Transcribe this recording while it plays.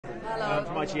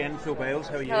from ITN, Phil Bales.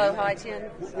 How are you? Hello, ITN.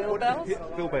 Phil Bales.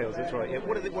 Phil Bales, that's right. Yeah.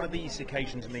 What do these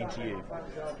occasions mean to you?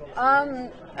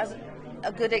 As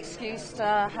a good excuse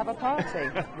to have a party,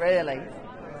 really.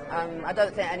 I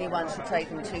don't think anyone should take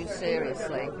them too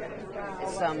seriously.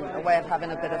 It's a way of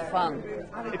having a bit of fun.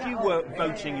 If you were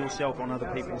voting yourself on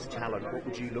other people's talent, what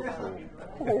would you look for?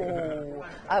 Oh,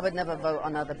 I would never vote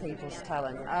on other people's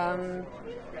talent. I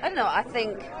don't know. I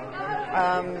think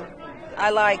I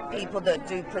like people that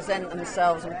do present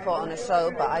themselves and put on a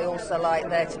show, but I also like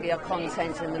there to be a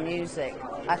content in the music.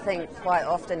 I think quite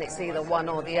often it's either one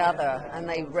or the other, and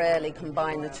they rarely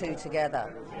combine the two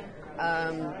together.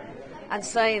 And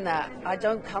saying that, I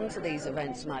don't come to these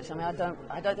events much. I mean, I don't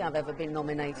think I've ever been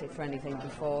nominated for anything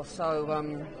before.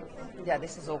 So, yeah,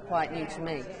 this is all quite new to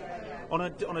me. On a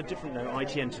different note,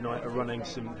 ITN tonight are running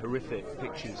some horrific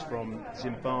pictures from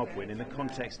Zimbabwe, and in the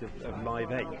context of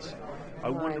Live 8, I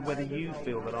wonder whether you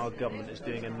feel that our government is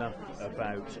doing enough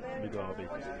about Mugabe.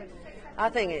 I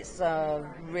think it's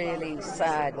really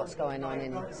sad what's going on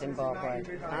in Zimbabwe.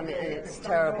 I mean, it's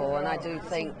terrible, and I do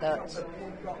think that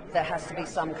there has to be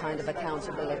some kind of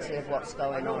accountability of what's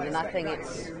going on. And I think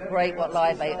it's great what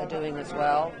Live 8 are doing as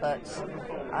well, but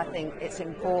I think it's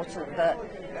important that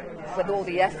with all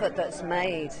the effort that's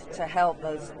made to help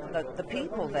the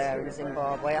people there in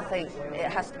Zimbabwe, I think it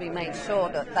has to be made sure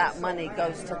that that money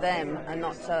goes to them and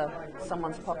not to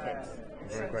someone's pockets.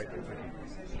 Very grateful, thank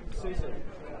you. Siouxsie,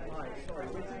 sorry,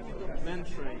 we're doing a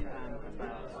documentary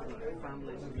about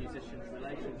families and musicians'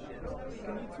 relationships.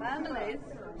 Families?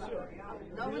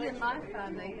 No one in my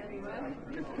family, anyway.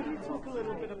 Can you talk a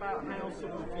little bit about how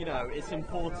sort of, it's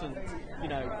important,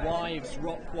 wives,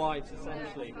 rock wives,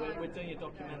 essentially. We're doing a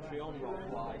documentary on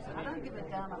rock wives. I don't give a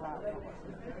damn about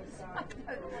rock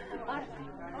wives.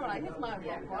 All right, here's my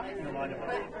rock wife.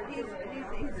 But he's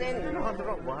in. No, I'm the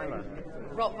Rottweiler.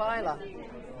 Rottweiler.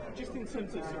 Just in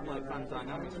terms of sort of like band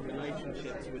dynamics and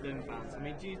relationships within bands, I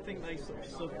mean, do you think they sort of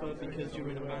suffer because you're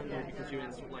in a band or because you're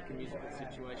in sort of like a musical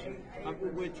situation?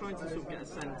 We're trying to sort of get a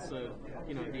sense of,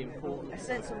 the importance. A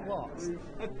sense of what?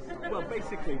 Well,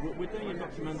 basically, we're doing a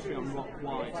documentary on rock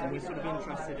wives, and we're sort of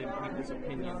interested in people's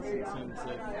opinions in terms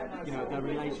of, their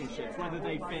relationships, whether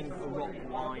they've been a rock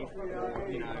wife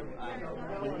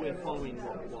or, we're following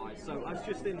rock wives. So I was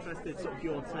just interested, sort of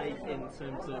your take in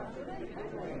terms of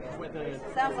whether.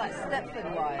 Sounds like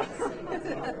Stepford Wives.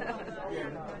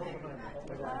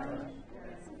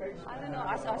 I don't know.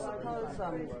 I suppose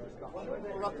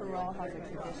rock and roll has a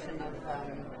tradition of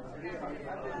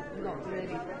not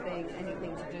really being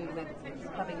anything to do with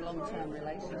having long-term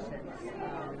relationships.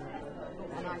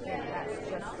 And I think that's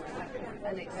just,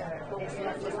 and it's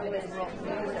not just within rock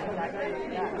music, that's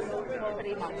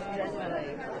pretty much generally.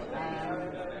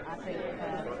 I think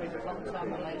long-term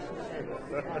relationships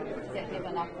get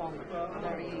given up on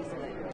very easily.